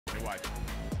watch.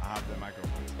 I have the microphone.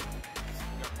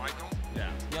 Yeah.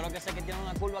 Yo lo que sé es que tiene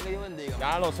una curva que Dios bendiga.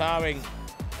 Ya lo saben.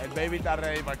 El baby está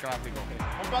ready para el clásico.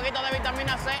 Un poquito de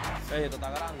vitamina C. Esto está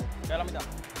grande. ¿Qué es la mitad?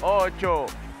 8,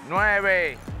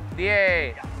 9,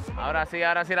 10. Ahora sí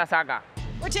la saca.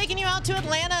 We're taking you out to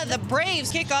Atlanta. The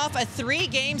Braves kick off a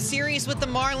 3-game series with the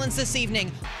Marlins this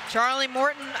evening. Charlie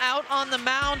Morton out on the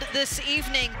mound this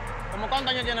evening. ¿Cómo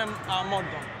cuántos años tiene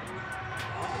Morton?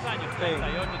 ¿Cuántos años? Sí.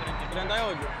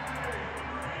 38.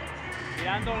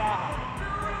 Tirando la...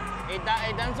 Está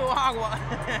en su agua.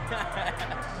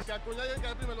 Calcula que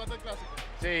el primer bate clásico.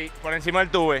 Sí, por encima del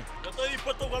tuve. Yo estoy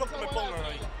dispuesto a jugar lo que me pongan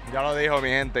ahí. Ya lo dijo mi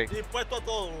gente. Dispuesto a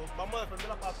todo. Vamos a defender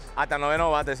la patria. Hasta 9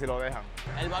 bate si lo dejan.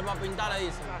 El barba pintada le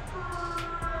dice.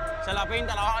 Se la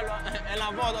pinta la barba en la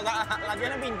foto, la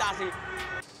tiene pintada así.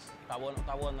 Está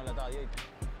bueno el estadio.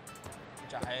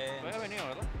 Mucha gente. ¿Tú has venido,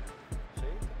 verdad? Sí.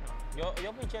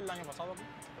 Yo piché el año pasado aquí.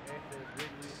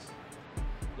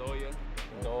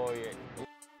 Doyle.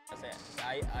 O sea,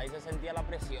 ahí se sentía la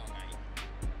presión ahí.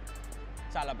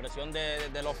 O sea, la presión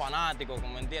de los fanáticos,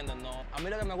 como entienden, ¿no? A mí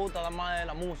lo que me gusta más de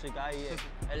la música ahí es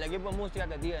el equipo de música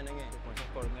que tienen. Con esas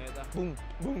cornetas. ¡Bum!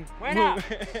 ¡Bum! ¡Buena!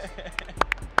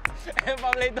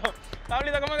 Pablito,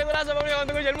 ¿cómo que tú lo haces, Pablito,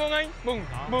 cuando te escuchas el boom ahí? ¡Bum!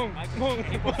 ¡Bum! ¡Bum!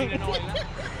 Es imposible no bailar.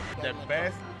 The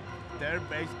best third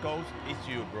base coach is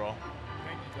you, bro.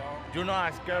 You're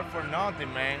not scared for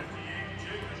nothing, man.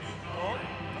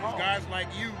 It's guys like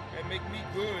you that make me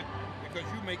good because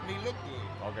you make me look good.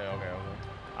 Okay.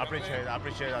 I appreciate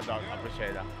that, dog. I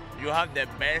appreciate that. You have the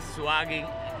best swagging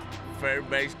third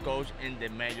base coach in the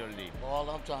major league. All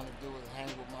I'm trying to do is hang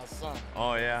with my son.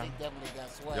 Oh, yeah. He definitely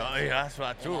got swag. Yeah, he has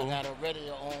swag, too. And I got a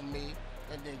radio on me,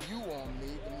 and then you on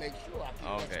me to make sure I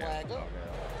keep that swag up.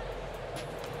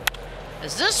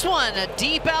 As this one, a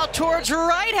deep out towards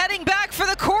right, heading back for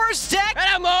the Coors deck.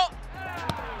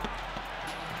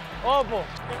 Opo.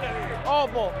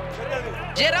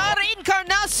 Gerard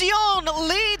Encarnacion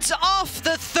leads off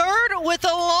the third with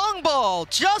a long ball,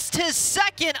 just his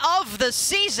second of the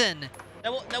season.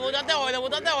 Debutaste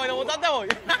hoy.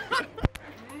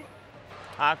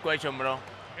 I have a question, bro.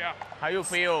 Yeah. How you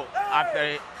feel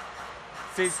after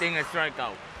 16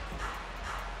 strikeout?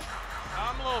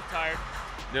 I'm a little tired.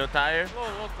 You tired? A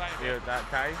little tired. You're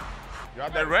tired? You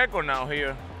have the record now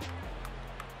here.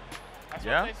 That's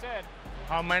Yeah? what they said.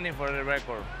 How many for the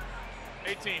record?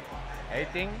 18.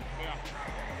 18? Yeah.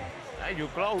 Hey, you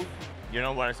close. You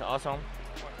know what is awesome?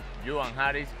 You and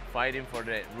Harris fighting for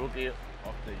the Rookie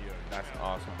of the Year. That's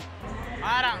awesome.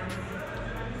 Ahora,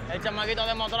 el chamaquito ha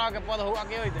demostrado que puede jugar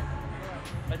aquí, ¿oíste?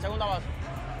 El segunda base.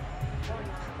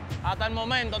 Hasta el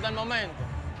momento.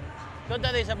 ¿Qué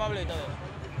usted dice, Pablito?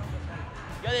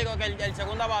 Yo digo que el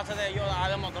segunda base de ellos ha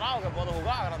demostrado que puede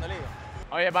jugar a Grande Liga.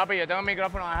 Oye, papi, yo tengo el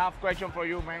micrófono. I have a question for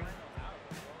you, man.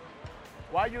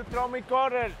 Why you throw me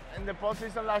quarter in the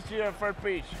postseason last year first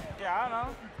pitch? Yeah, I don't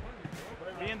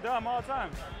know. Being dumb all the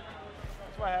time.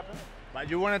 That's what happened. But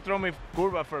you want to throw me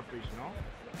curva first pitch, no?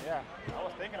 Yeah, I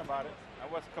was thinking about it.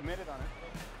 I was committed on it.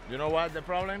 You know what the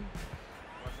problem?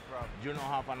 What's the problem? You don't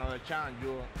have another chance.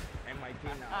 You're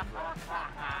MIT now, bro.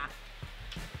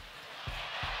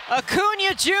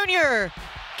 Acuna Jr.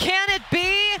 Can it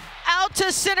be? Out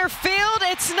to center field.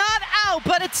 It's not out,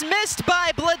 but it's missed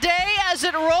by Blade as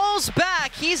it rolls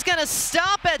back. He's going to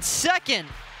stop at second.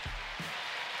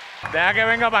 Deja que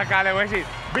venga para acá, le voy a decir.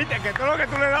 Viste que todo lo que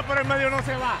tú le das por el medio no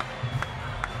se va.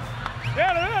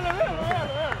 Déjalo.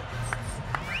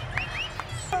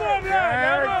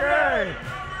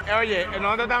 Oye,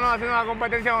 nosotros estamos haciendo una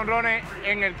competencia de honrones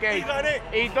en el cage.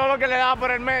 Y todo lo que le daba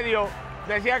por el medio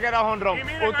decía que era honrón.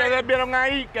 Ustedes vieron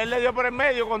ahí que él le dio por el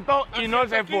medio con todo y no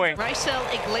se fue. Raisel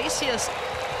Iglesias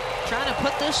trying to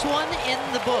put this one in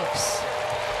the books.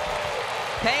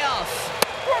 Payoff.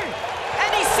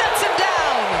 And he sets him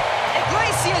down.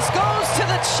 Iglesias goes to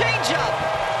the changeup.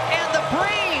 And the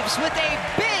Braves with a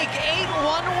big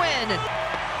 8-1 win.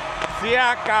 Se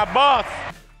acabó.